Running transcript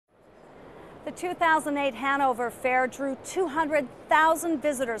The 2008 Hanover Fair drew 200,000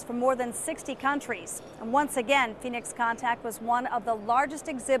 visitors from more than 60 countries. And once again, Phoenix Contact was one of the largest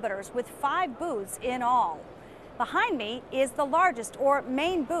exhibitors with 5 booths in all. Behind me is the largest or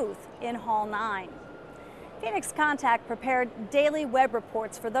main booth in Hall 9. Phoenix Contact prepared daily web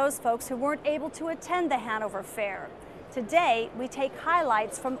reports for those folks who weren't able to attend the Hanover Fair. Today, we take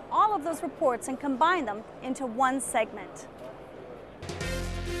highlights from all of those reports and combine them into one segment.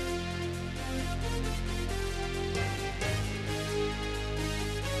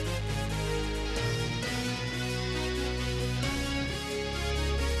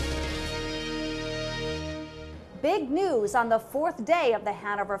 Big news on the 4th day of the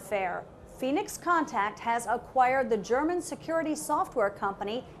Hanover Fair. Phoenix Contact has acquired the German security software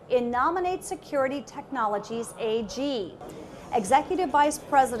company Innominate Security Technologies AG. Executive Vice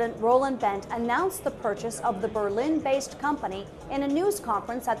President Roland Bent announced the purchase of the Berlin-based company in a news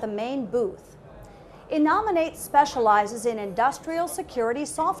conference at the main booth. Innominate specializes in industrial security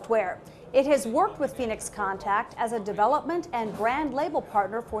software. It has worked with Phoenix Contact as a development and brand label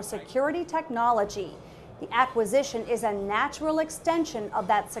partner for security technology. The acquisition is a natural extension of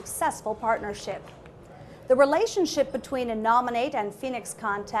that successful partnership. The relationship between Innominate and Phoenix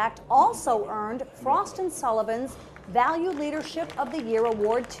Contact also earned Frost & Sullivan's Value Leadership of the Year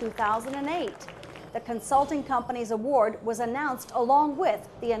Award 2008. The consulting company's award was announced along with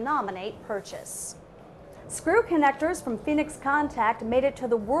the Innominate purchase. Screw connectors from Phoenix Contact made it to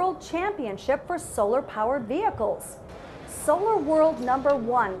the World Championship for solar-powered vehicles. Solar World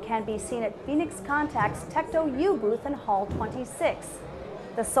 #1 can be seen at Phoenix Contact's Tecto-U booth in Hall 26.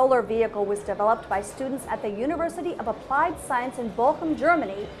 The solar vehicle was developed by students at the University of Applied Science in Bochum,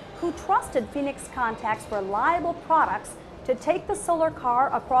 Germany, who trusted Phoenix Contact's reliable products to take the solar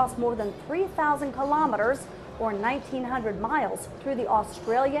car across more than 3,000 kilometers or 1,900 miles through the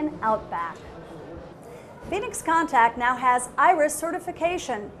Australian outback. Phoenix Contact now has IRIS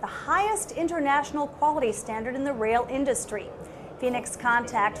certification, the highest international quality standard in the rail industry. Phoenix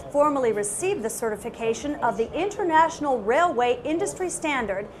Contact formally received the certification of the International Railway Industry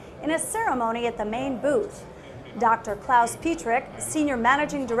Standard in a ceremony at the main booth. Dr. Klaus Pietrich, Senior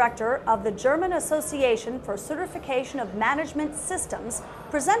Managing Director of the German Association for Certification of Management Systems,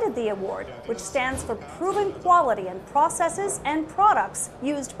 presented the award, which stands for proven quality in processes and products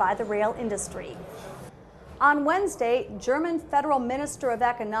used by the rail industry. On Wednesday, German Federal Minister of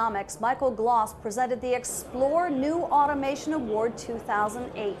Economics Michael Gloss presented the Explore New Automation Award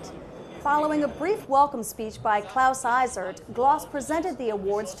 2008. Following a brief welcome speech by Klaus Eisert, Gloss presented the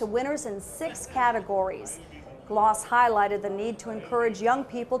awards to winners in 6 categories. Gloss highlighted the need to encourage young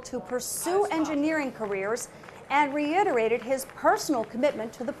people to pursue engineering careers and reiterated his personal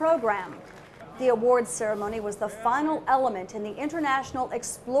commitment to the program. The awards ceremony was the final element in the International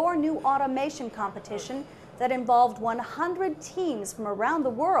Explore New Automation competition that involved 100 teams from around the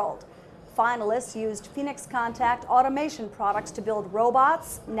world. Finalists used Phoenix Contact automation products to build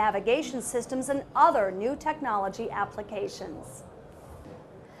robots, navigation systems, and other new technology applications.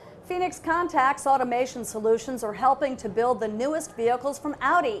 Phoenix Contact's automation solutions are helping to build the newest vehicles from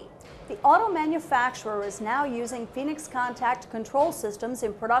Audi. The auto manufacturer is now using Phoenix Contact control systems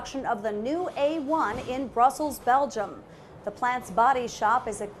in production of the new A1 in Brussels, Belgium. The plant's body shop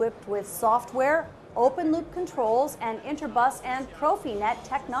is equipped with software, open-loop controls, and Interbus and Profinet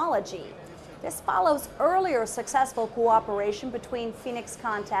technology. This follows earlier successful cooperation between Phoenix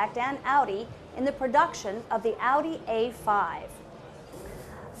Contact and Audi in the production of the Audi A5.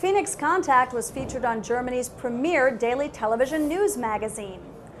 Phoenix Contact was featured on Germany's premier daily television news magazine.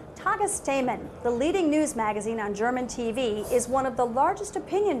 Tagesthemen, the leading news magazine on German TV, is one of the largest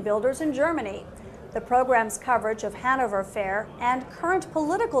opinion builders in Germany. The program's coverage of Hanover Fair and current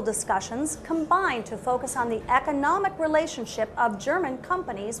political discussions combine to focus on the economic relationship of German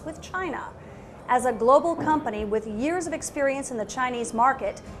companies with China. As a global company with years of experience in the Chinese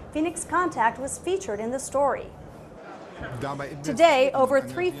market, Phoenix Contact was featured in the story. Today, over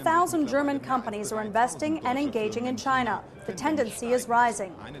 3,000 German companies are investing and engaging in China. The tendency is rising.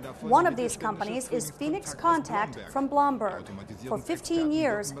 One of these companies is Phoenix Contact from Blomberg. For 15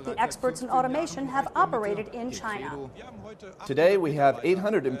 years, the experts in automation have operated in China. Today, we have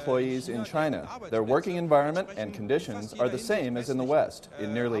 800 employees in China. Their working environment and conditions are the same as in the West,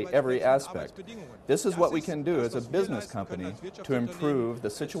 in nearly every aspect. This is what we can do as a business company to improve the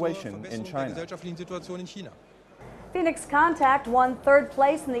situation in China. Phoenix Contact won 3rd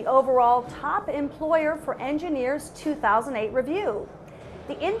place in the overall Top Employer for Engineers 2008 review.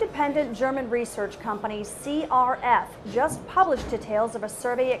 The independent German research company CRF just published details of a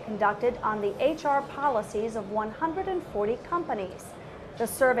survey it conducted on the HR policies of 140 companies. The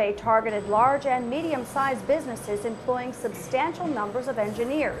survey targeted large and medium-sized businesses employing substantial numbers of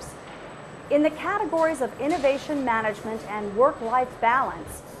engineers. In the categories of innovation management and work-life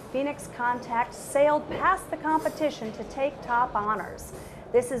balance, Phoenix Contact sailed past the competition to take top honors.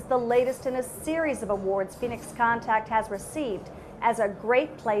 This is the latest in a series of awards Phoenix Contact has received as a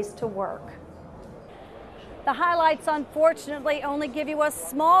great place to work. The highlights, unfortunately, only give you a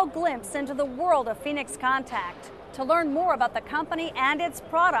small glimpse into the world of Phoenix Contact. To learn more about the company and its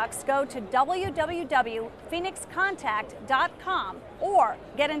products, go to www.phoenixcontact.com or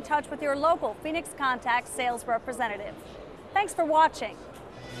get in touch with your local Phoenix Contact sales representative. Thanks for watching.